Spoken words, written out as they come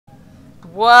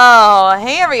Whoa!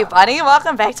 Hey everybody,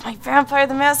 welcome back to my Vampire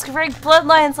the Masquerade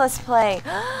Bloodlines Let's Play.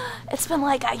 It's been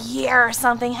like a year or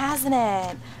something, hasn't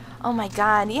it? Oh my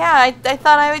god, yeah, I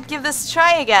thought I would give this a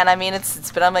try again. I mean,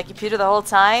 it's been on my computer the whole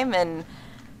time, and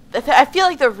I feel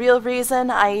like the real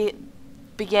reason I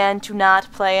began to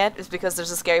not play it is because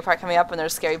there's a scary part coming up and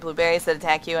there's scary blueberries that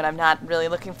attack you, and I'm not really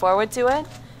looking forward to it.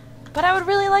 But I would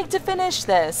really like to finish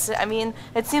this. I mean,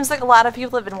 it seems like a lot of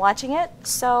people have been watching it,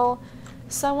 so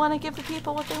I want to give the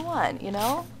people what they want, you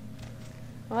know?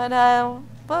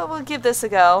 But we'll give this a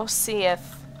go, see if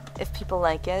people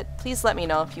like it. Please let me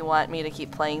know if you want me to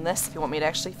keep playing this, if you want me to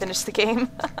actually finish the game.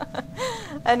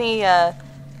 Any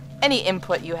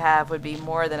input you have would be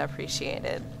more than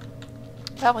appreciated.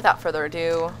 Well, without further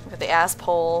ado, we got the ass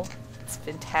pole. It's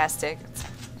fantastic. It's a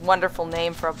wonderful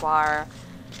name for a bar.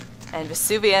 And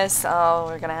Vesuvius, oh,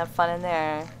 we're gonna have fun in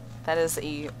there. That is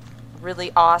a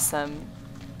really awesome,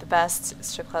 the best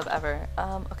strip club ever.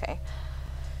 Okay.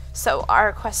 So,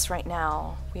 our quest right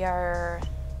now, we are,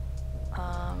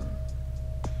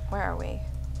 where are we?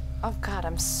 Oh god,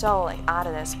 I'm so, like, out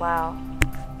of this, wow.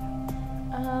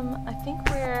 I think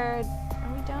are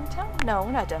we downtown? No,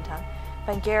 we're not downtown.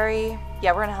 Find Gary,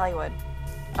 yeah, we're in Hollywood.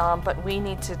 But we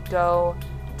need to go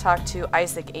talk to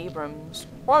Isaac Abrams.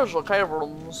 Isaac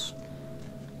Abrams.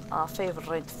 Our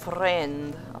favorite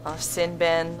friend. Sin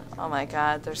Bin. Oh my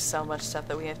god, there's so much stuff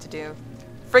that we have to do.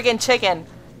 Friggin' Chicken!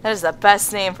 That is the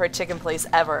best name for a chicken place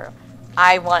ever.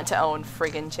 I want to own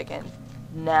Friggin' Chicken.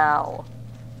 Now.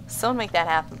 Someone make that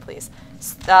happen, please.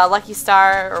 Lucky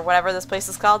Star, or whatever this place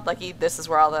is called. Lucky, this is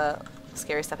where all the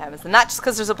scary stuff happens. And not just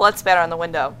because there's a blood spatter on the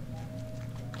window.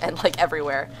 And, like,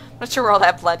 everywhere. I'm not sure where all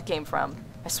that blood came from.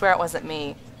 I swear it wasn't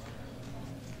me.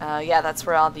 Yeah, that's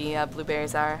where all the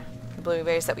blueberries are. The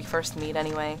blueberries that we first meet,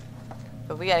 anyway.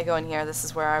 But we gotta go in here. This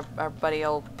is where our buddy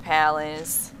old pal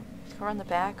is. Go around the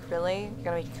back? Really? You're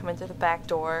gonna be coming through the back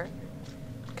door?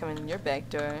 Come in your back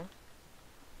door.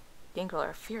 Gangrel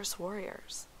are fierce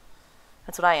warriors.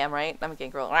 That's what I am, right? I'm a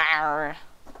gangrel. I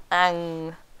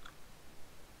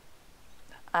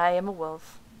am a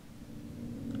wolf.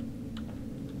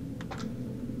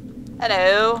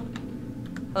 Hello.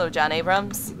 Hello, John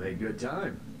Abrams. You made good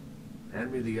time.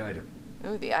 Hand me the item.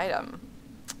 Ooh, the item.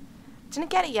 Didn't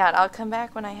get it yet. I'll come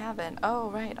back when I have it. Oh,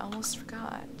 right. Almost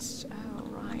forgot. Oh,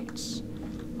 right.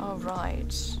 Oh,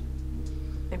 right.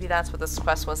 Maybe that's what this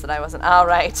quest was that I wasn't. Oh,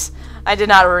 right. I did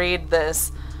not read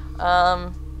this.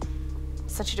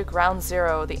 Sent you to Ground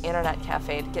Zero, the internet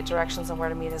cafe, to get directions on where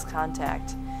to meet his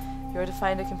contact. You are to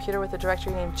find a computer with a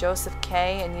directory named Joseph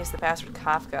K and use the password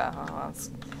Kafka. Oh, it's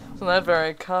not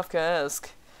very Kafka-esque.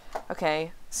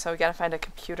 Okay, so we gotta find a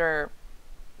computer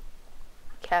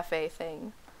cafe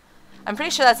thing. I'm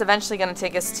pretty sure that's eventually gonna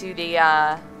take us to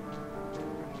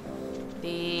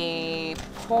the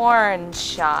porn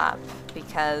shop,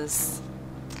 because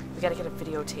we gotta get a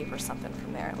videotape or something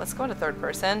from there. Let's go into third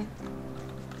person.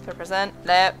 Third person.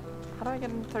 How do I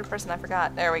get in third person? I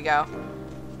forgot. There we go.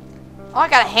 Oh, I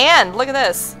got a hand! Look at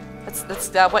this! That's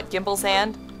what, Gimbal's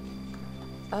hand?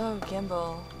 Oh,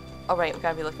 Gimbal. Oh, right, we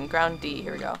gotta be looking. Ground D.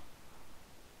 Here we go.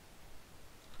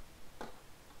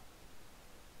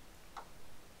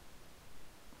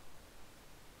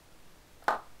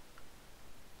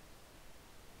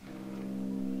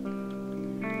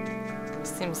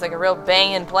 Seems like a real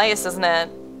banging place, doesn't it?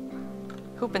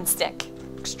 Hoop and stick.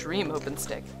 Extreme hoop and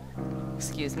stick.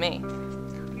 Excuse me.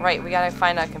 Right, we gotta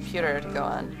find a computer to go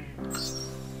on.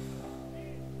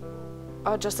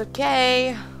 Oh, Joseph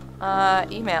K.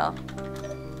 Email.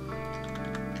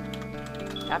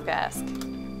 Kafka-esque.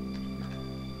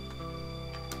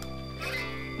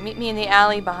 Meet me in the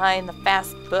alley behind the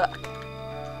fast book.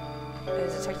 They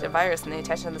detected a virus and they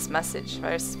attached to this message. The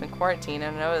virus has been quarantined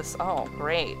and notice. Oh,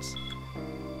 great.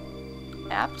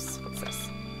 Apps? What's this?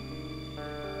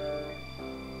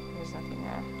 There's nothing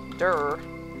there. Durr.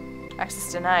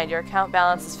 Access denied. Your account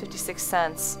balance is 56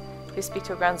 cents. Please speak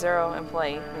to a Ground Zero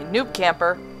employee. I mean, noob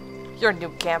camper. You're a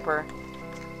noob camper.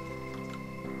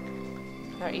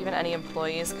 Are there even any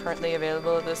employees currently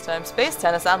available at this time? Space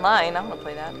Tennis Online. I want to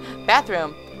play that.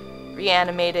 Bathroom.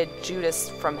 Reanimated Judas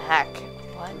from heck.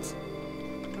 What?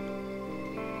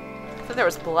 I thought there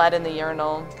was blood in the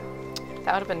urinal.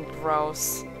 That would have been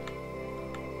gross.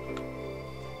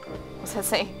 What's that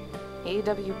say?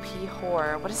 AWP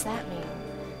whore. What does that mean?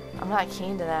 I'm not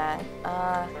keen to that.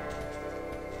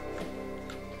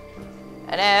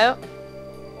 Hello?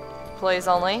 Employees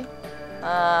only.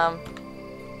 Well,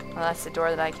 that's the door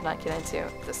that I cannot get into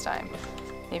this time.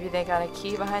 Maybe they got a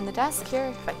key behind the desk here,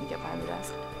 if I can get behind the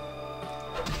desk.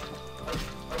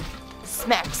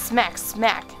 Smack, smack,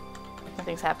 smack.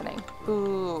 Nothing's happening.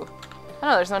 Ooh. Oh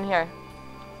no, there's one here.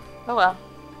 Oh well.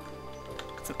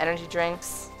 Got some energy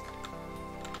drinks.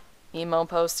 Emo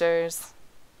posters.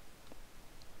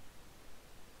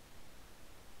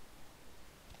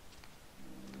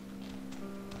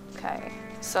 Okay,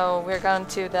 so we're going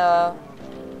to the...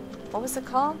 What was it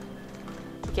called?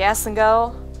 Gas and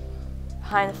Go?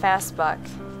 Behind the Fast Buck.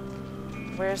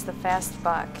 Where's the Fast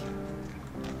Buck?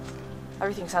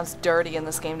 Everything sounds dirty in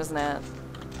this game, doesn't it?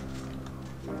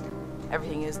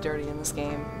 Everything is dirty in this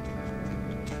game.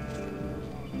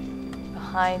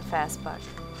 Behind Fast Buck.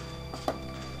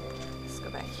 Let's go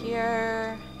back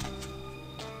here.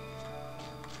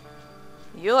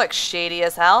 You look shady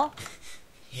as hell.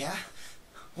 Yeah?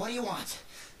 What do you want?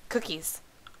 Cookies.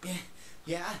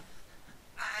 Yeah?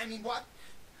 I mean, what?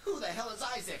 Who the hell is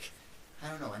Isaac? I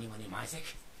don't know anyone named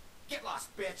Isaac. Get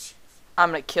lost, bitch. I'm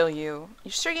gonna kill you.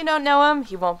 You sure you don't know him?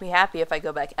 He won't be happy if I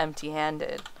go back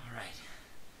empty-handed. Alright.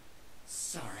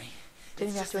 Sorry. Didn't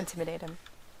even have to intimidate him.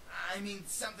 I mean,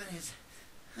 something is...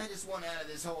 I just want out of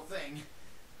this whole thing.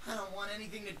 I don't want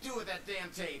anything to do with that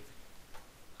damn tape.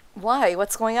 Why?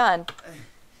 What's going on?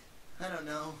 I don't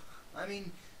know. I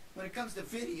mean, when it comes to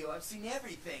video, I've seen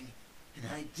everything. And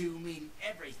I do mean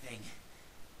everything.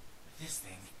 But this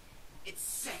thing, it's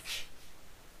sick.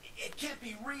 It can't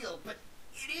be real, but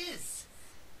it is.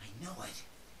 I know it.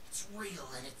 It's real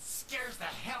and it scares the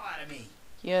hell out of me.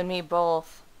 You and me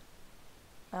both.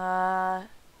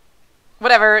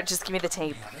 Whatever, just give me the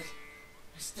tape. Have it?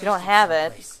 You don't have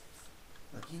it. Someplace.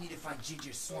 Look, you need to find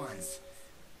Ginger Swans.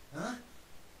 Huh?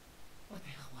 What the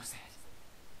hell was that?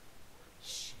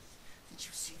 Shit. Did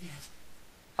you see that?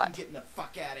 What? I'm getting the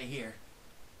fuck out of here.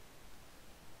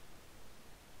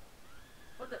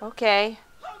 Okay.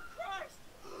 Oh, Christ!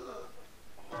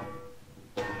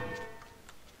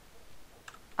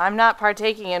 I'm not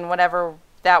partaking in whatever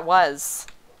that was.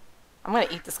 I'm gonna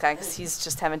eat this guy because he's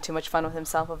just having too much fun with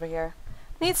himself over here.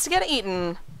 Needs to get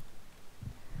eaten.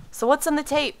 So what's on the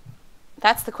tape?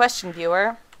 That's the question,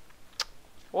 viewer.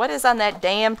 What is on that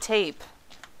damn tape?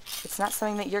 It's not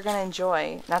something that you're gonna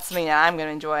enjoy. Not something that I'm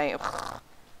gonna enjoy.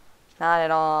 Not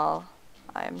at all.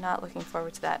 I am not looking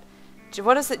forward to that.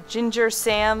 What is it? Ginger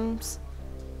Sam's?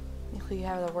 You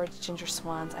have the words Ginger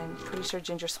Swans. I'm pretty sure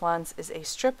Ginger Swans is a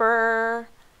stripper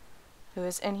who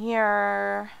is in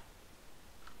here.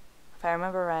 If I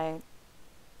remember right.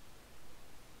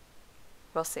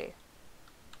 We'll see.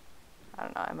 I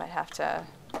don't know. I might have to...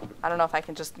 I don't know if I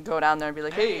can just go down there and be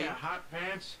like, Hey, hey, hot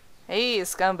pants. hey,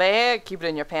 scumbag. Keep it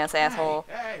in your pants, asshole.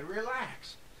 Hey,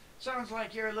 relax. Sounds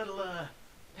like you're a little,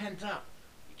 pent up.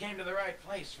 You came to the right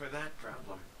place for that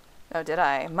problem. Oh, did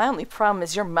I? My only problem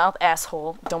is your mouth,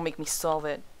 asshole. Don't make me solve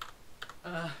it.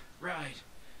 Right.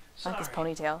 I like his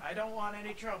Sorry. ponytail. I don't want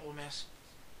any trouble, miss.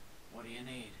 What do you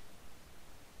need?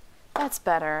 That's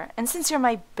better. And since you're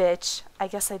my bitch, I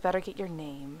guess I better get your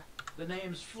name. The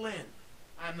name's Flynn.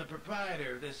 I'm the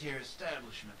proprietor of this here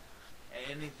establishment.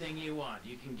 Anything you want,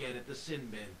 you can get at the sin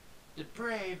bin.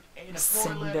 Depraved ain't a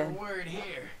Sin four-letter bin. word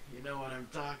here. You know what I'm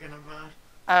talking about?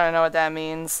 I don't know what that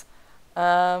means.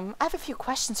 I have a few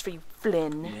questions for you,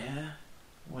 Flynn. Yeah?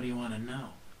 What do you want to know?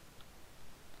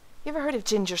 You ever heard of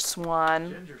Ginger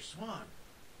Swan? Ginger Swan?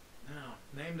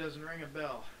 No, name doesn't ring a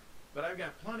bell. But I've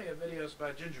got plenty of videos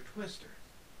by Ginger Twister.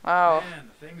 Oh. Man,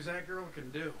 the things that girl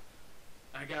can do.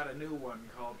 I got a new one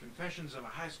called Confessions of a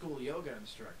High School Yoga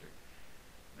Instructor.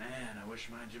 Man, I wish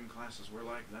my gym classes were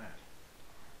like that.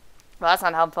 Well, that's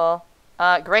not helpful.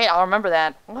 Great, I'll remember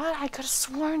that. What? I could have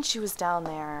sworn she was down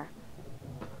there.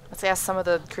 Let's ask some of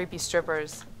the creepy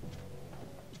strippers.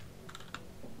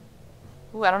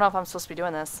 Ooh, I don't know if I'm supposed to be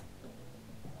doing this.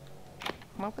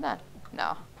 Come open that.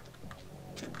 No.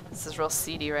 This is real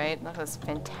seedy, right? Look at this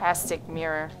fantastic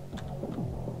mirror.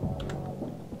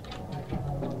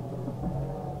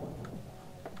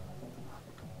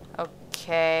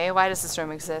 Okay, why does this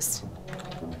room exist?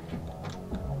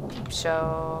 Peep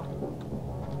show.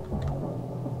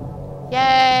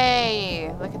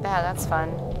 Yay! Look at that, that's fun.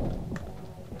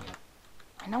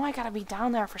 I know I gotta be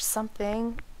down there for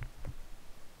something.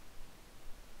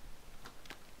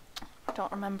 I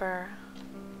don't remember.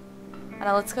 I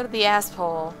know, let's go to the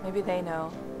asshole. Maybe they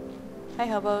know. Hi,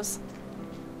 hobos.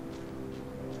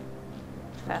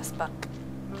 Fast Buck.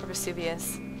 Or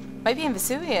Vesuvius. Might be in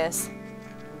Vesuvius.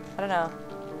 I don't know.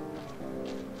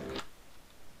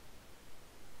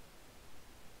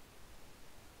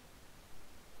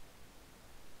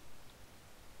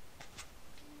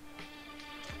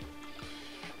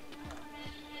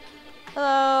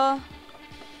 Hello.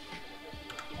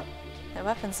 My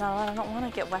weapon's not allowed. I don't want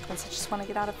to get weapons. I just want to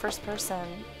get out of first person.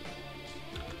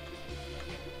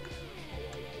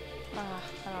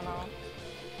 I don't know.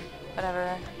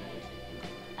 Whatever.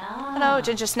 I Hello,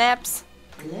 Ginger Snaps.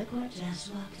 Look what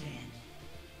just walked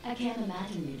in. I can't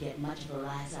imagine you get much of a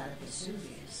rise out of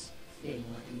Vesuvius, being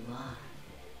what you are.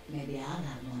 Maybe I'll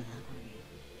have more luck with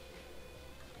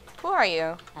you. Who are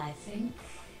you? I think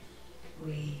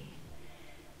we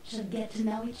should get to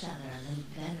know each other a little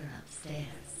better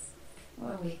upstairs,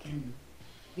 where we can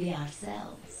be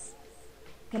ourselves.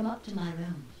 Come up to my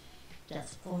room.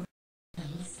 Just 4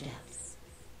 little steps.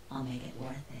 I'll make it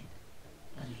worth it.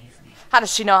 Believe me. How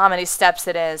does she know how many steps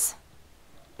it is?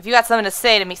 If you got something to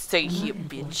say to me, say I'm you, not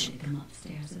gonna force bitch. you to come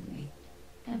upstairs with me.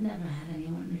 I've never had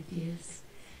anyone refuse.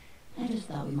 I just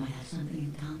thought we might have something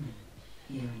in common,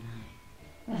 you and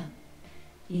I. Well,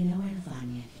 you know where to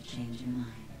find me if you change your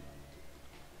mind.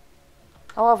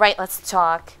 Oh, alright, let's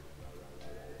talk.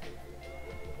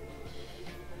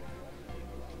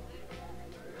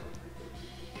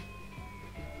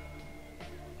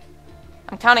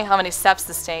 I'm counting how many steps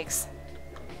this takes,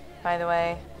 by the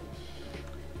way.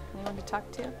 Anyone to talk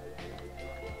to?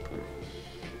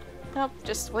 Nope,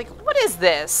 just like, what is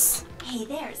this? Hey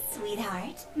there,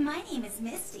 sweetheart. My name is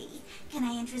Misty. Can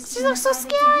I interest She you in looks a so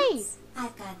private scary. dance?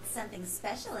 I've got something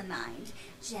special in mind,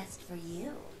 just for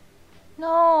you.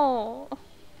 No.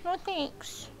 No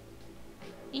thanks.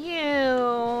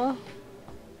 You.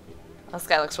 This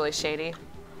guy looks really shady.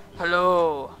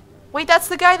 Hello. Wait, that's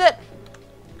the guy that...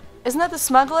 Isn't that the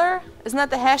smuggler? Isn't that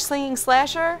the hash-slinging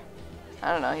slasher?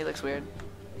 I don't know, he looks weird.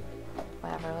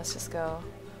 Whatever, let's just go.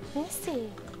 Misty.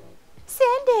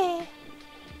 Sandy.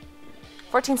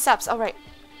 14 steps, alright.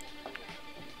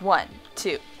 1,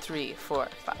 2, 3, 4,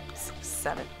 5, 6,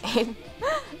 7, 8,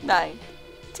 9,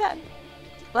 10,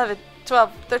 11,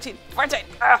 12, 13, 14.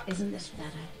 Ah! Isn't this better?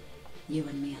 You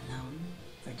and me alone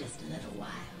for just a little while.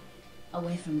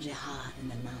 Away from jihad and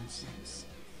the nonsense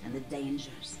and the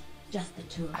dangers. Just the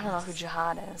two of us. I don't know who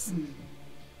Jihad is.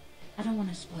 I don't want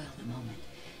to spoil the moment.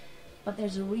 But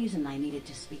there's a reason I needed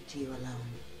to speak to you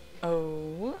alone.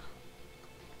 Oh.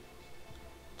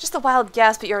 Just a wild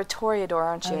guess, but you're a Toreador,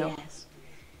 aren't you? Oh, yes.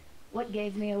 What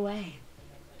gave me away?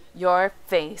 Your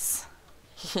face.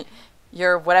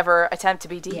 Your whatever attempt to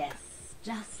be deep. Yes,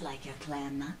 just like your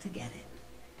plan not to get it.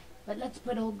 But let's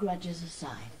put old grudges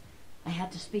aside. I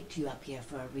had to speak to you up here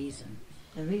for a reason.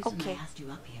 The reason Okay. I asked you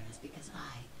up here is because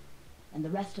I and the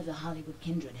rest of the Hollywood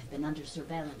kindred have been under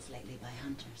surveillance lately by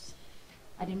hunters.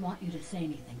 I didn't want you to say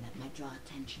anything that might draw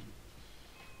attention.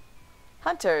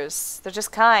 Hunters. They're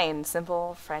just kind.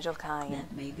 Simple, fragile kind.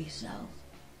 That may be so.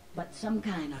 But some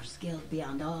kind are skilled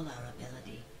beyond all our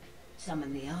ability. Some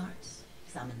in the arts,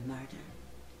 some in murder.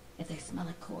 If they smell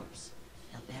a corpse,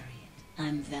 they'll bury it.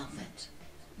 I'm Velvet.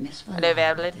 Miss Hello,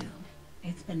 Velvet. will do.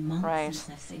 It's been months Right. since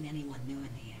I've seen anyone new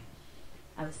in here.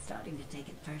 I was starting to take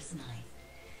it personally.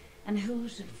 And who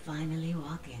should finally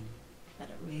walk in but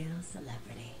a real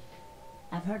celebrity?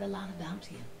 I've heard a lot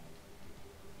about you.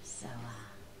 So,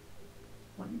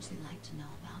 wouldn't you like to know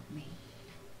about me?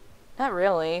 Not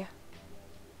really.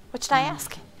 What should I I'm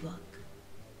ask? like a book.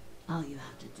 All you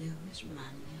have to do is run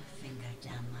your finger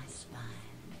down my spine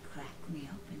and crack me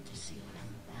open to see what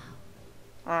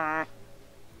I'm about.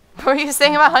 What were you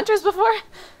saying about hunters before?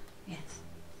 Yes.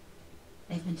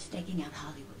 They've been staking out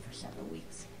Hollywood for several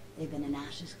weeks. They've been in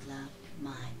Ash's club,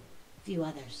 mine, a few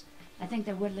others. I think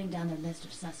they're whittling down their list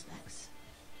of suspects.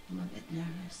 I'm a bit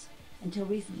nervous. Until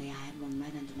recently, I had one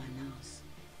right under my nose.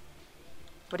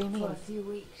 What do you mean? For a few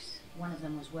weeks, one of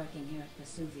them was working here at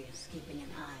Vesuvius, keeping an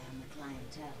eye on the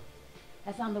clientele.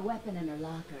 I found the weapon in her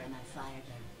locker and I fired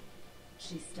her.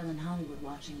 She's still in Hollywood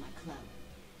watching my club.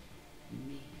 And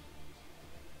me.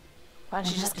 Why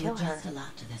don't you I've just had kill to her? adjust a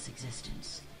lot to this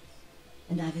existence.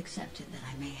 And I've accepted that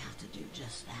I may have to do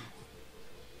just that.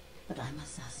 But I'm a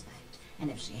suspect, and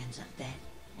if she ends up dead,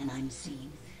 and I'm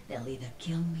seen, they'll either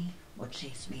kill me or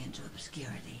chase me into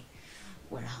obscurity,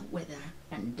 where I'll wither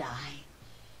and die.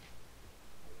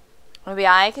 Maybe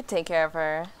I could take care of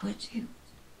her. Would you?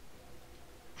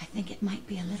 I think it might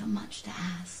be a little much to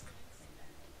ask.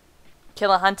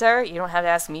 Kill a hunter? You don't have to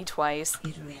ask me twice.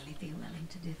 You'd really be willing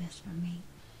to do this for me?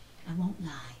 I won't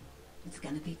lie. It's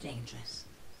gonna be dangerous.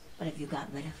 But if you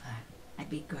got rid of her,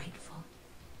 I'd be grateful.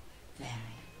 Very,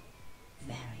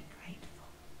 very grateful.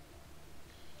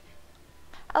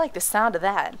 I like the sound of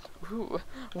that. Ooh,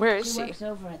 where is She she? works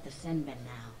over at the Sinbin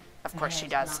now. Of Her course she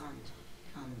hair's does. blonde,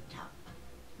 on top.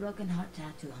 Broken heart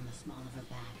tattoo on the small of her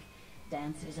back.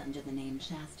 Dances under the name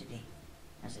Chastity.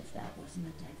 As if that wasn't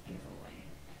a dead giveaway.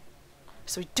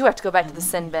 So we do have to go back to the I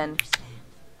sin want you to bin. understand.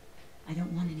 I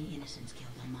don't want any innocents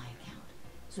killed on my account.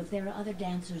 So if there are other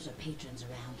dancers or patrons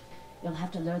around, you'll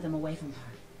have to lure them away from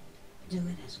her. Do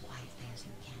it as quietly as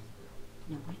you can.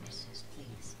 No witnesses,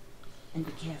 please. And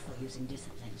be careful using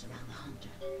disciplines around the hunter.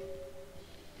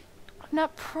 I'm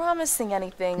not promising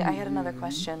anything. I had another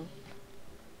question.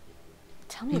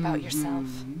 Tell me about yourself.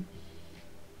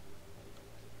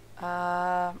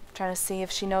 Trying to see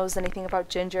if she knows anything about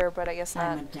Ginger, but I guess not.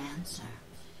 I'm a dancer.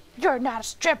 You're not a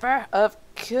stripper! Of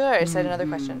course. I had another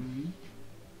question.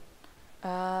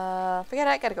 Forget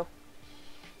it. Gotta go.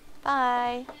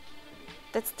 Bye.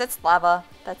 That's lava.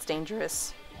 That's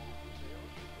dangerous.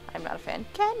 I'm not a fan.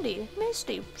 Candy,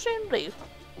 Misty, Cindy.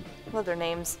 Love their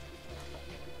names.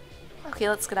 Okay,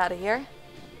 let's get out of here.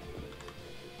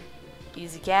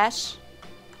 Easy cash.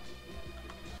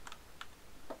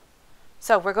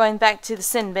 So we're going back to the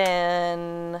sin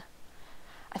bin.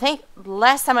 I think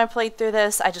last time I played through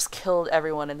this, I just killed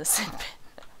everyone in the sin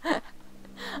bin.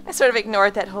 I sort of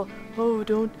ignored that whole, oh,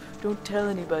 don't tell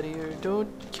anybody or don't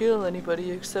kill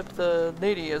anybody except the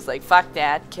lady. I was like, fuck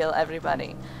that, kill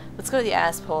everybody. Let's go to the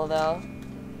ass hole though.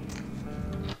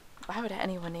 Why would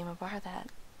anyone name a bar that?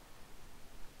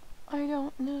 I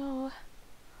don't know.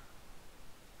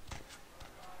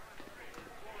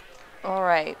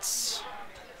 Alright.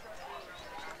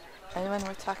 Anyone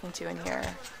worth talking to in here?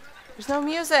 There's no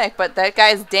music, but that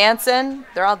guy's dancing.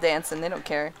 They're all dancing, they don't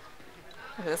care.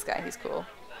 Look at this guy, he's cool.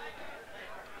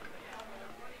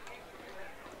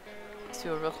 These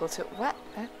people are real cool too. What?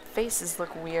 That faces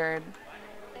look weird.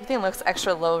 Everything looks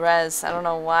extra low res. I don't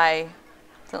know why.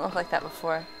 Didn't look like that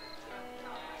before.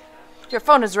 Your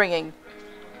phone is ringing.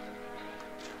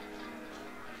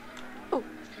 Ooh,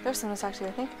 there's someone to talk to,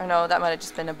 I think. Or no, that might have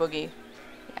just been a boogie.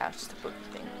 Yeah, it was just a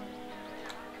boogie thing.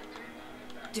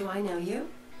 Do I know you?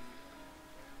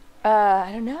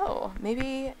 I don't know.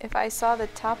 Maybe if I saw the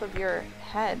top of your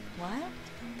head. What?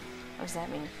 What does that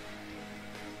mean?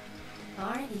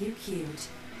 Aren't you cute?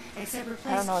 Except replace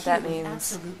I don't know what that cute with means.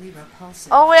 absolutely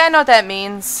repulsive. Oh wait, I know what that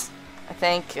means. I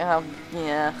think.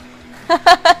 Yeah.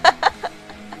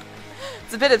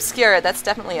 It's a bit obscure. That's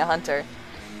definitely a hunter.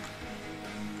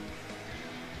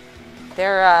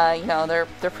 They're, you know, they're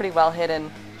pretty well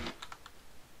hidden.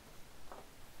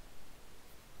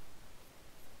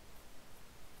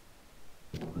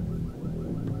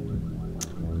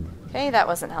 Okay, that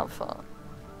wasn't helpful.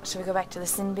 Should we go back to the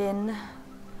sin bin? Did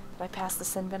I pass the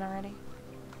sin bin already?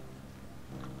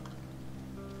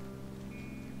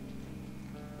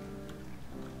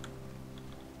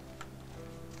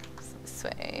 This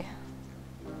way.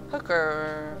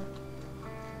 Hooker.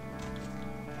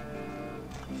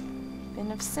 Bin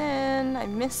of sin. I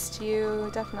missed you,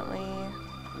 definitely.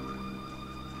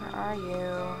 Where are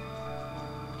you?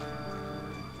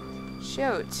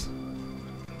 Shoot.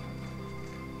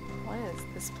 What is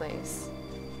this place?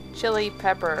 Chili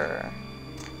Pepper.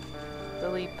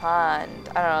 Lily Pond.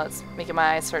 I don't know, it's making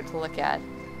my eyes hurt to look at.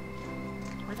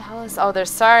 Where the hell is... Oh, there's...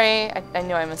 Sorry. I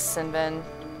knew I missed sin bin.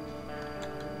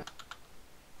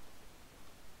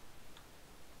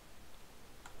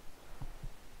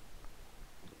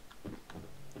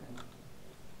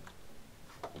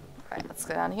 Alright, let's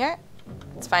go down here.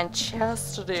 Let's find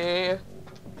Chastity.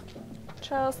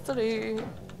 Chastity.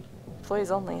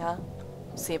 Employees only, huh?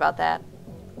 We'll see about that.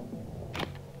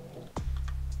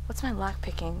 What's my lock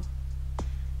picking?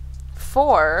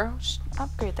 4?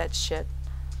 Upgrade that shit.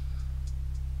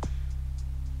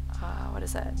 What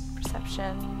is that?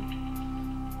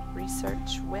 Perception.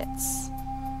 Research. Wits.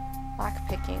 Lock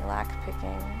picking. Lock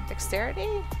picking. Dexterity?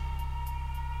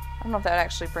 I don't know if that would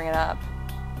actually bring it up.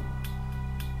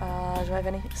 Do I have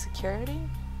any security?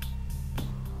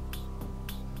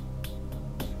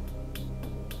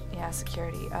 Yeah,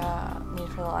 security. Need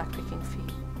for the lockpicking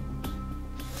feat.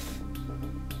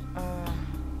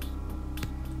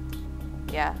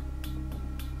 Yeah.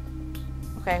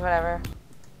 Okay, whatever.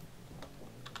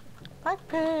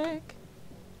 Lockpick!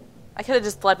 I could have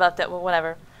just bloodbuffed it, well,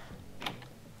 whatever.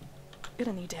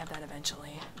 Gonna need to have that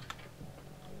eventually.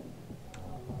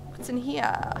 What's in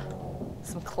here?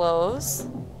 Some clothes.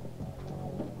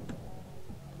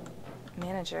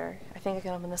 Manager. I think I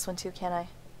can open this one too, can I?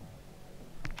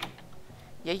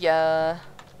 Yeah.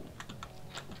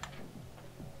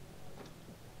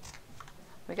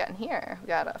 What we got in here? We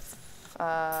got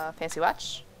a fancy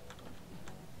watch.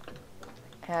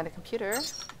 And a computer.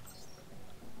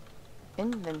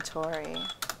 Inventory.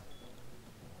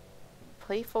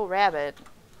 Playful rabbit.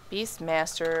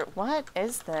 Beastmaster. What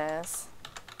is this?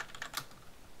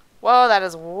 Whoa, that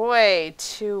is way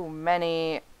too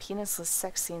many penisless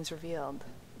sex scenes revealed.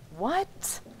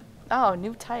 What? Oh,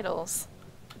 new titles.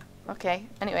 Okay,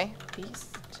 anyway.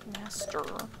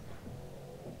 Beastmaster.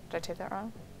 Did I type that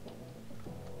wrong?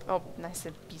 Oh, I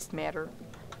said beast matter.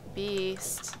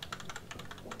 Beast.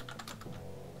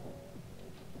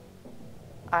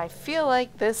 I feel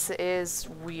like this is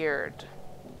weird.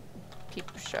 Peep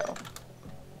show.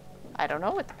 I don't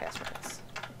know what the password is.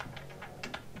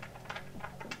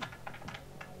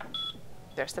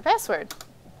 There's the password.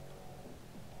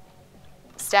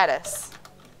 Status.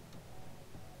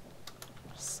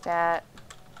 Stat.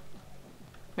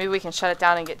 Maybe we can shut it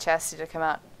down and get Chastity to come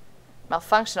out.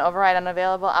 Malfunction, override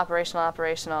unavailable, operational.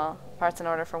 Parts in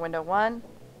order for window 1.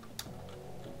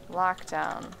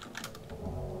 Lockdown.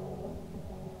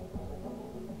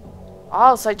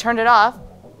 Oh, so I turned it off.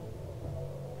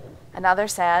 And now they're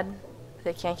sad.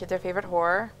 They can't get their favorite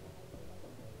horror.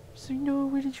 So, no,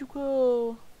 where did you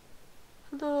go?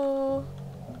 Hello?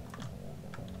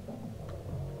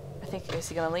 I think, is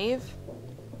he gonna leave?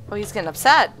 Oh, he's getting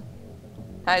upset.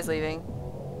 Now he's leaving.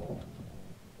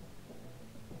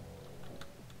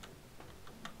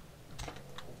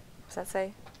 What's that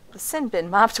say? The sin bin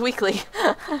mopped weekly.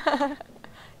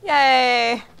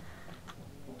 Yay!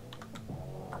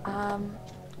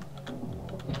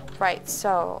 Right,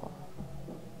 so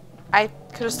I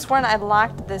could have sworn I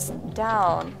locked this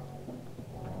down.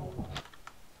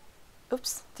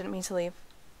 Oops, didn't mean to leave.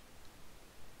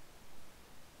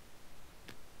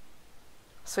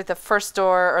 So like the first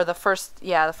door or the first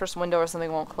window or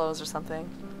something won't close or something.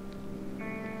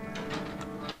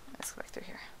 Let's go back through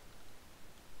here.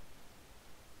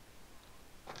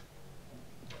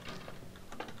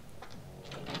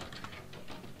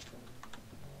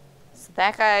 So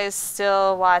that guy is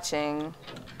still watching,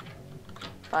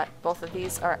 but both of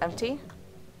these are empty.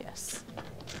 Yes.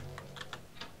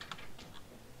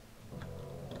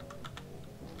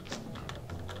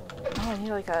 Oh, I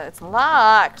need like a... It's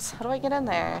locked! How do I get in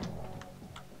there?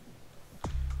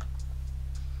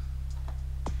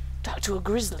 Talk to a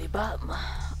grizzly bum.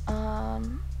 I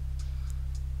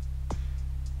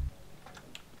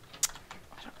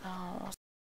don't know.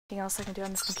 Anything else I can do on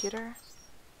this computer?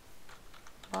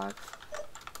 Log.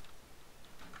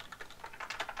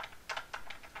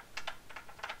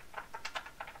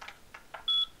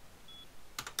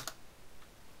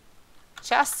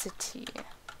 Chastity.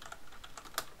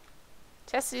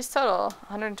 Chastity's total,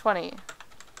 120.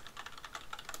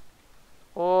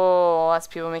 Oh, lots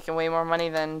of people making way more money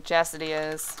than Chastity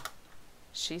is.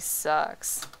 She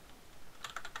sucks.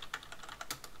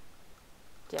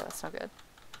 Yeah, that's no good.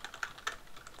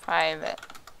 Private.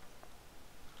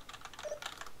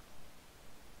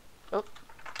 Oh.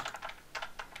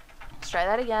 Let's try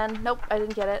that again. Nope, I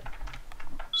didn't get it.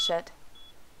 Shit.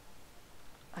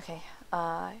 Okay,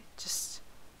 just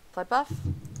blood buff.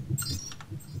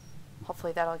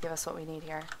 Hopefully that'll give us what we need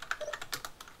here.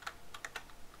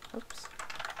 Oops.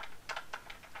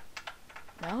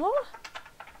 No?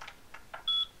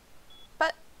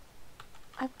 But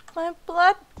my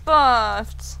blood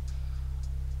buffed.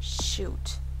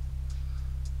 Shoot.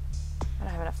 I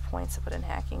don't have enough points to put in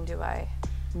hacking, do I?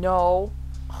 No.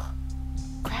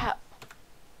 Crap.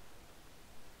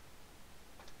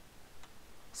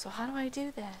 So how do I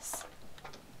do this?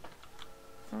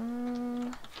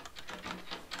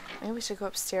 Maybe we should go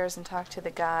upstairs and talk to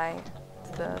the guy,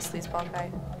 the sleazeball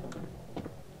guy.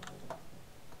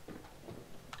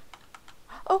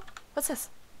 Oh, what's this?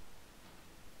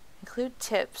 Include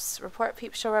tips. Report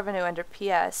peep show revenue under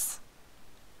PS.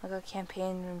 I'll go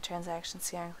campaign room transactions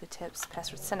here. Include tips.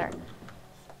 Password center.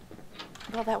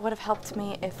 Well, that would have helped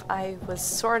me if I was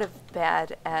sort of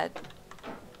bad at...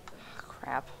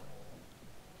 Crap.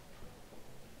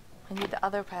 I need the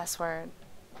other password.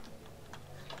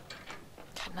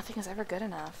 God, nothing is ever good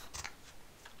enough.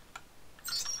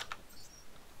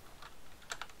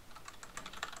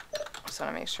 Just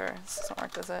want to make sure this doesn't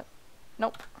work, does it?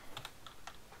 Nope.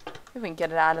 Maybe we can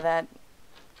get it out of that.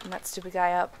 And that stupid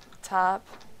guy up top.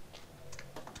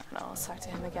 I don't know, let's talk to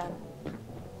him again.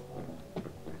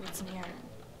 What's in here?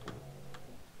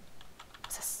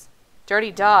 What's this?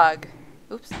 Dirty dog.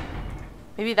 Oops.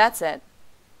 Maybe that's it.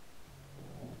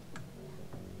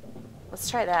 Let's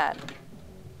try that.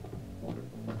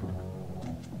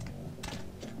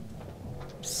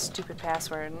 Stupid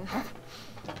password.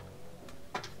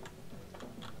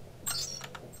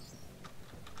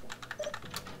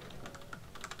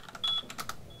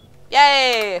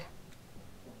 Yay!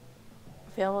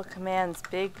 Available commands.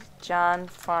 Big John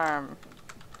Farm.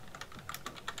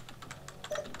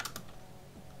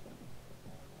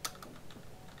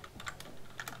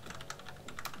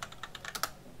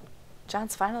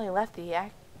 John's finally left the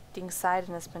acting side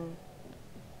and has been,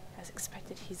 as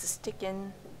expected, he's a stick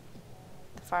in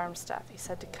the farm stuff. He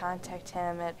said to contact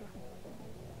him at...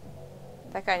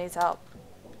 That guy needs help.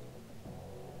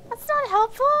 That's not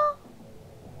helpful.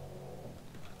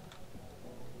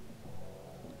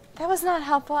 That was not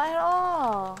helpful at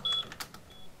all.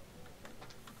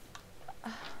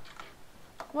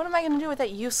 What am I gonna do with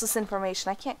that useless information?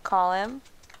 I can't call him.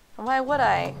 Why would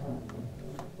I?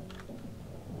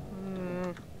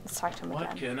 Let's talk to him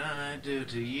What again. can I do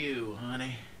to you,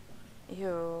 honey?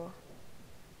 Ew.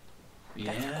 I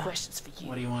got a few Yeah? questions for you.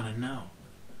 What do you want to know?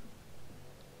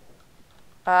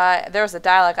 There was a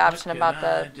dialogue option about What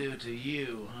the... can I do to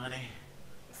you, honey?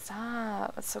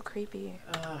 Stop. That's so creepy.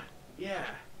 Yeah,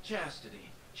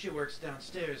 Chastity. She works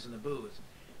downstairs in the booth.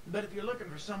 But if you're looking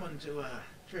for someone to,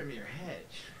 trim your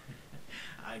hedge,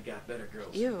 I got better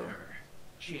girls Ew. than her.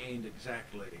 She ain't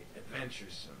exactly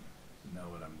adventuresome. Know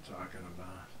what I'm talking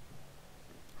about?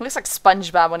 He looks like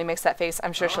SpongeBob when he makes that face.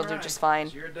 I'm sure she'll do Alright, just fine.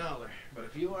 It's your $1. But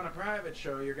if you want a private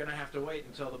show, you're gonna have to wait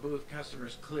until the booth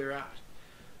customers clear out.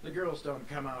 The girls don't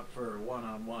come out for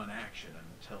one-on-one action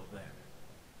until then.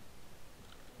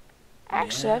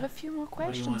 Actually, Yeah? I have a few more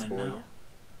What do you questions want to for know? you.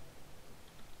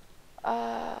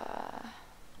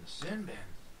 The sin bin?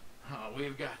 Oh,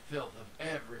 we've got filth of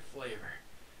every flavor.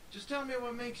 Just tell me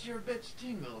what makes your bits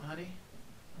tingle, honey.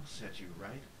 I'll set you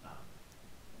right up.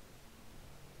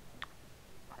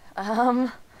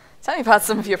 Tell me about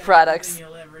some of your We got products. everything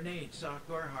you'll ever need.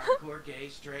 Softcore, hardcore, gay,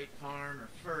 straight, farm, or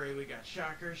furry. We got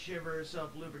shockers, shivers,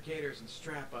 self-lubricators, and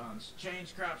strap-ons.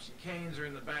 Chains, crops, and canes are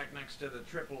in the back next to the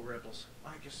triple ripples.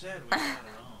 Like I said, we got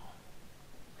it all.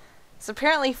 So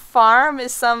apparently farm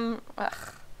is some...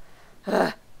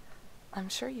 Ugh. I'm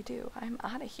sure you do. I'm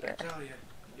out of here. I tell you,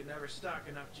 you never stock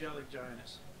enough jelly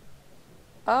giants.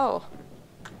 Oh.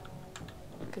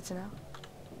 Good to know.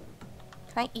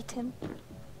 Can I eat him?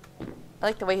 I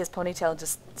like the way his ponytail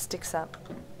just sticks up.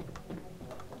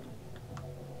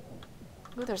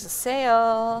 Ooh, there's a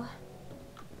sale.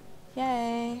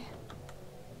 Yay.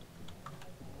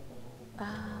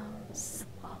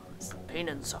 Slums, pain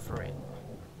and suffering.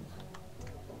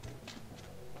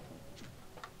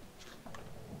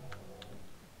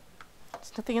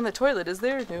 There's nothing in the toilet, is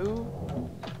there? No.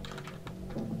 Door.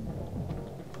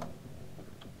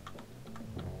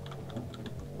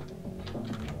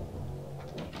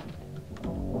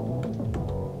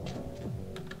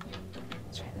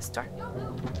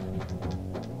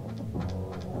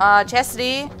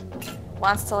 Chastity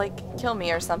wants to like kill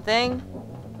me or something.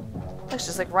 Look,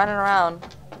 she's like running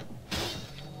around.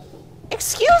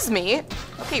 Excuse me.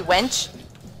 Okay, wench.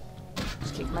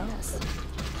 Just kick my ass.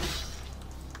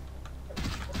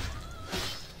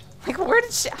 Like, where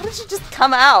did she? How did she just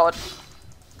come out?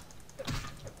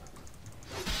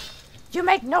 You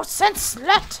make no sense,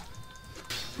 slut.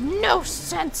 No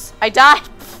sense. I died.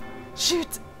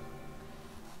 Shoot.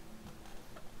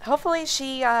 Hopefully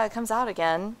she comes out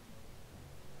again.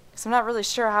 Because I'm not really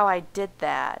sure how I did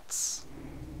that.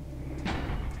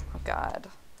 Oh god.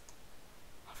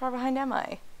 How far behind am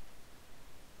I?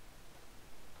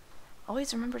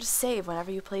 Always remember to save whenever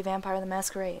you play Vampire the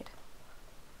Masquerade.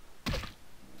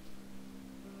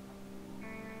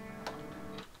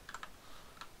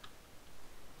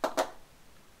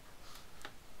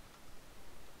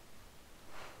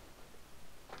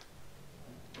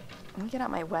 Let me get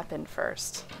out my weapon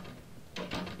first.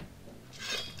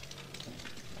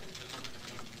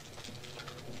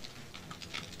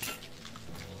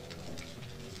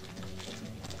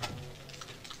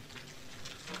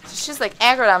 She's like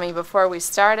aggroed on me before we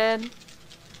started.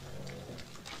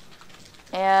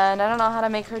 And I don't know how to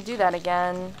make her do that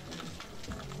again.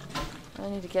 I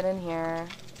need to get in here.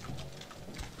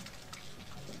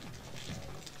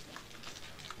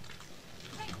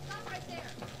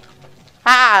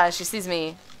 Ah, she sees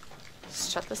me.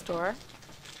 Just shut this door.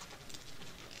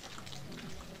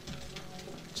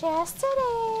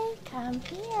 Chastity, come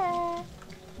here.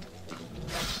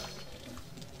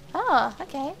 Oh,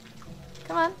 okay.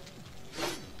 Come on.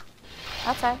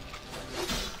 Outside.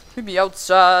 Meet me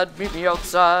outside, meet me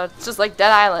outside. It's just like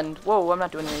Dead Island. Whoa, I'm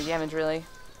not doing any damage, really.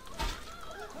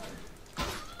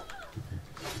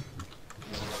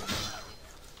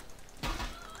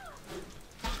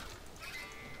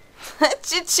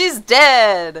 She's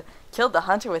dead! Killed the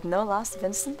hunter with no loss of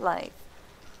innocent life.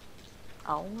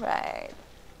 Alright.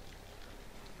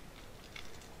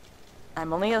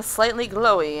 I'm only a slightly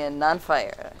glowy and on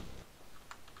fire.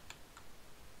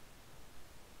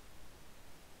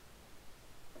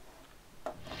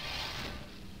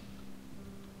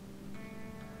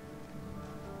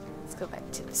 Let's go back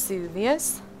to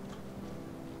Vesuvius.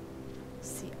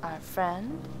 See our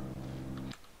friend.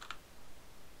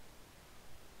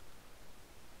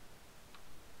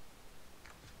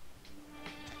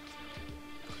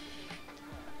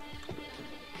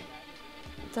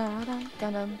 Dun, dun,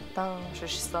 dun, dun, dun. I'm sure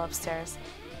she's still upstairs.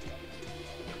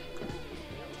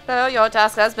 So your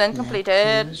task has been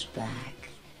completed. Who's back?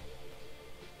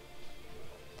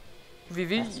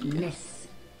 Vivi. That's Miss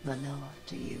Valor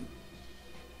to you.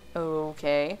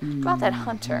 Okay. About that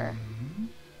hunter.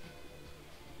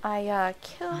 I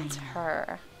killed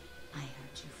her. I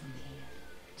heard you from here.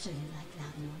 So you like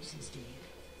loud noises, do you?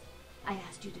 I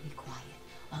asked you to be quiet.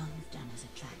 All you've done is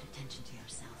attract attention to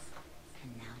yourself.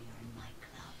 And now you're in my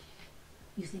club.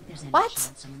 You think there's any What?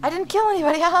 chance someone I might didn't make kill you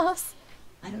anybody feel else.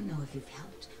 I don't know if you've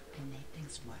helped or made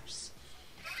things worse.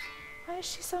 Why is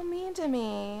she so mean to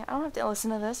me? I don't have to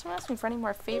listen to this. Don't ask me for any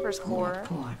more favors, whore.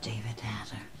 Poor David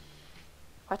Hatter.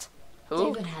 What?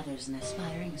 Who? David Hatter's an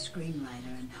aspiring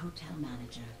screenwriter and hotel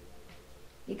manager.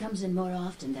 He comes in more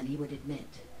often than he would admit.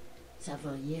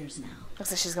 Several years now.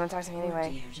 Looks like she's gonna talk to me Poor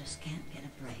anyway. dear just can't get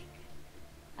a break.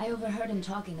 I overheard him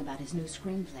talking about his new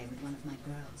screenplay with one of my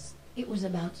girls. It was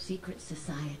about secret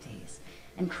societies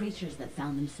and creatures that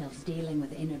found themselves dealing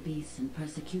with inner beasts and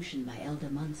persecution by elder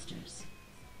monsters.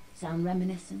 Sound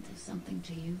reminiscent of something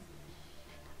to you?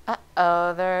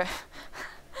 Uh-oh, they're...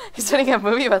 He's doing a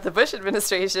movie about the Bush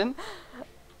administration.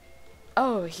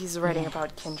 Oh, he's writing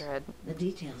about Kindred. The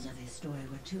details of his story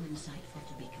were too insightful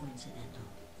to be coincidental.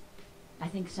 I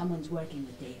think someone's working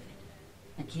with David,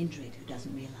 a Kindred who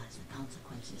doesn't realize the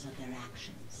consequences of their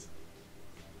actions.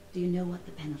 Do you know what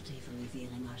the penalty for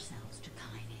revealing ourselves to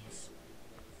Kine is?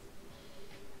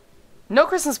 No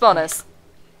Christmas bonus.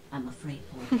 I'm afraid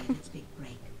poor David's big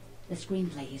break. The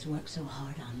screenplay he's worked so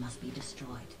hard on must be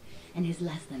destroyed, and his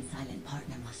less than silent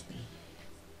partner must be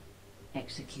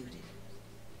executed.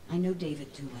 I know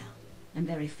David too well. I'm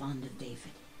very fond of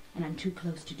David, and I'm too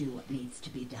close to do what needs to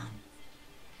be done.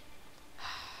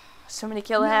 Somebody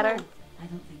kill Hatter? No, I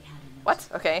don't think Hatter knows. What?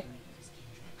 the Okay. story of his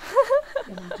kindred.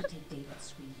 You'll have to take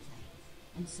David's screenplay,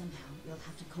 and somehow you'll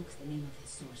have to coax the name of his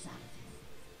source out of him.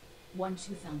 Once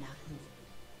you found out who,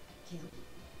 kill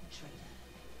the traitor.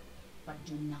 But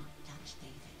do not touch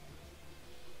David.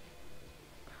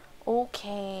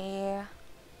 Okay.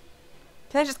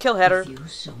 Can I just kill Hatter? If you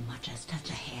so much as touch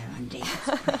a hair on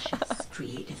David's precious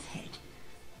creative head,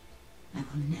 I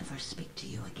will never speak to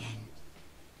you again.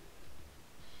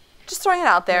 Just throwing it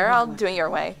out there. David I'll worked do it at your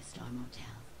the way. Star Motel.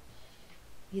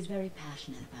 He's very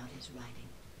passionate about his writing.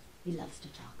 He loves to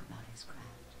talk about his craft.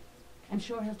 I'm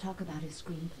sure he'll talk about his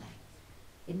screenplay.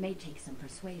 It may take some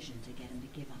persuasion to get him to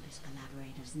give up his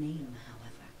collaborator's name,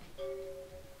 however.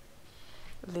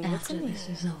 Leave it to After me. this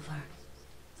is over,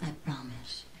 I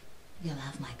promise you'll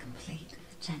have my complete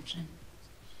attention.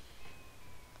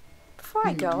 Before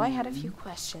I go, I had a few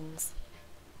questions.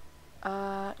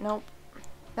 Nope.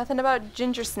 Nothing about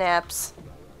Ginger Snaps.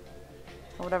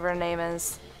 Or whatever her name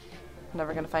is. I'm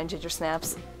never gonna find Ginger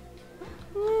Snaps.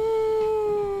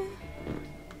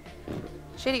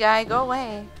 Shady guy, go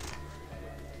away.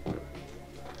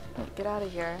 Wait, get out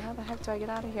of here. How the heck do I get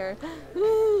out of here?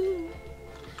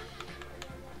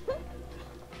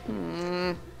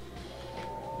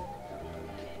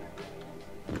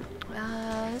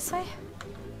 This way?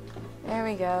 There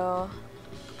we go.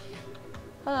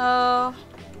 Hello.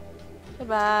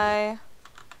 Goodbye.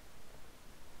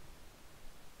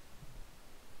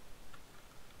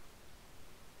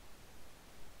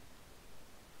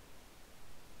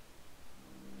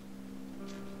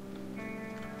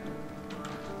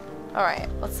 Alright,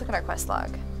 let's look at our quest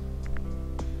log.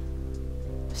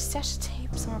 Stash of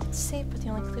tape somewhere but safe, but the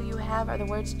only clue you have are the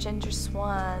words Ginger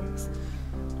Swans.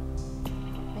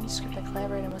 Manuscript and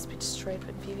collaborator must be destroyed,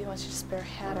 but Vivi wants you to spare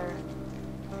Hatter.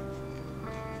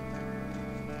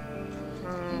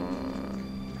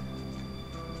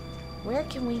 Where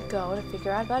can we go to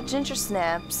figure out about Ginger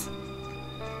Snaps?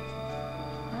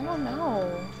 I don't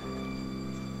know.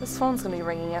 This phone's gonna be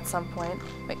ringing at some point.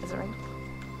 Wait, is it ringing?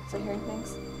 Was I hearing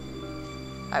things?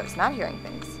 I was not hearing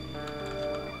things.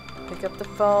 Pick up the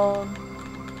phone.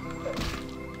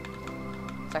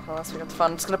 Second, let's pick up the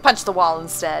phone. I'm just gonna punch the wall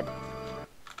instead.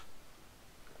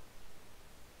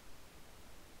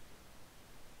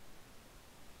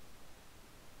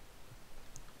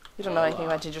 You don't know anything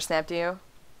about Ginger Snap, do you?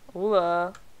 Ooh.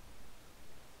 Do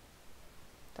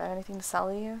I have anything to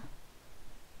sell you?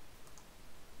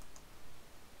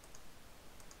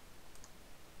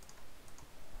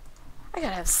 I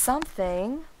gotta have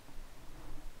something.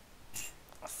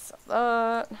 So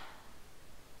that.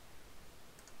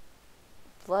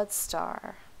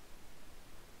 Bloodstar.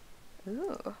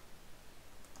 Ooh.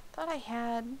 Thought I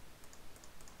had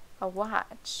a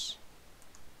watch.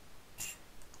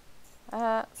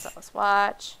 So this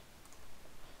watch.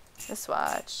 This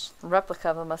watch. Replica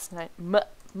of a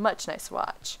much nice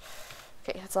watch.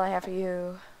 Okay, that's all I have for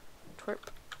you. Twerp.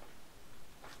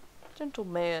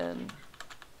 Gentleman.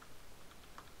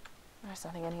 There's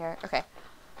nothing in here. Okay.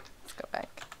 Let's go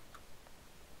back.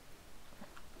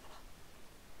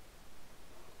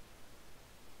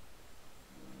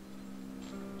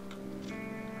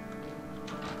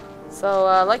 So,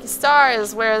 Lucky Star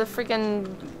is where the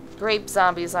freaking grape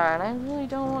zombies are, and I really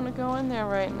don't want to go in there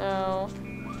right now.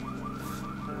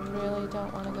 I really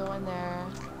don't want to go in there.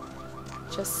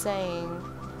 Just saying.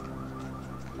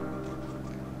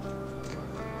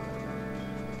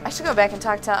 I should go back and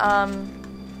talk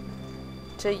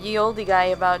to ye olde guy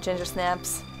about ginger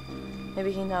snaps.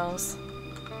 Maybe he knows.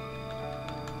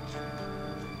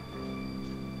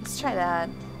 Let's try that.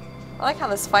 I like how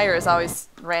this fire is always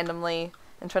randomly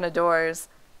in front of doors.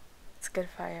 It's good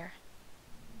fire.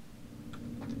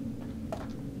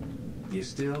 You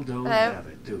still don't Hello? have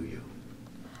it, do you?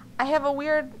 I have a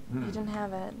weird... You didn't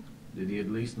have it. Did he at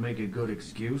least make a good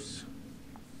excuse?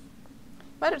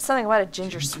 Why did something about a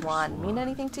ginger swan mean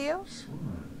anything to you?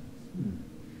 Swan.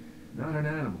 Not an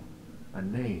animal. A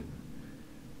name.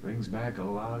 Brings back a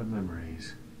lot of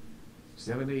memories.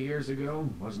 70 years ago,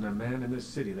 wasn't a man in this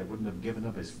city that wouldn't have given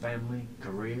up his family,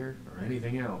 career, or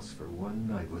anything else for one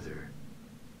night with her.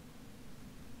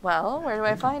 Well, where do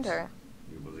I find her?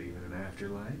 You believe in an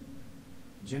afterlife?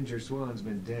 Ginger Swan's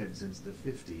been dead since the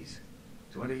 50s.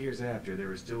 20 years after, there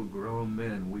are still grown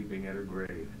men weeping at her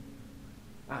grave.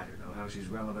 I don't know how she's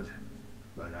relevant,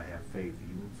 but I have faith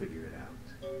you will figure it out.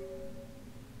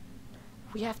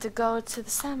 We have to go to the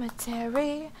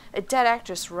cemetery. A dead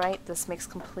actress, right? This makes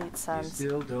complete You sense.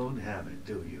 still don't have it,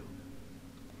 do you? You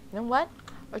know what?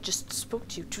 I just spoke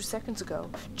to you 2 seconds ago,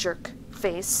 jerk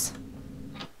face.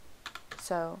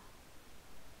 So,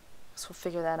 guess we'll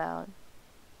figure that out.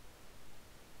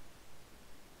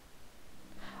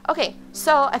 Okay,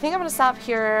 so I think I'm going to stop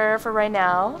here for right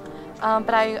now.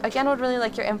 But I, again, would really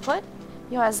like your input.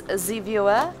 You know, as the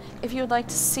viewer, if you would like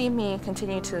to see me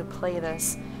continue to play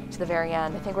this to the very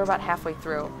end. I think we're about halfway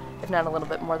through, if not a little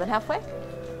bit more than halfway.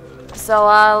 So,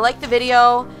 like the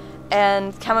video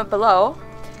and comment below,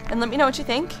 and let me know what you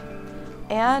think.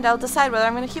 And I'll decide whether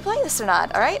I'm going to keep playing this or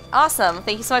not. Alright? Awesome.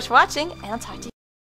 Thank you so much for watching, and I'll talk to you.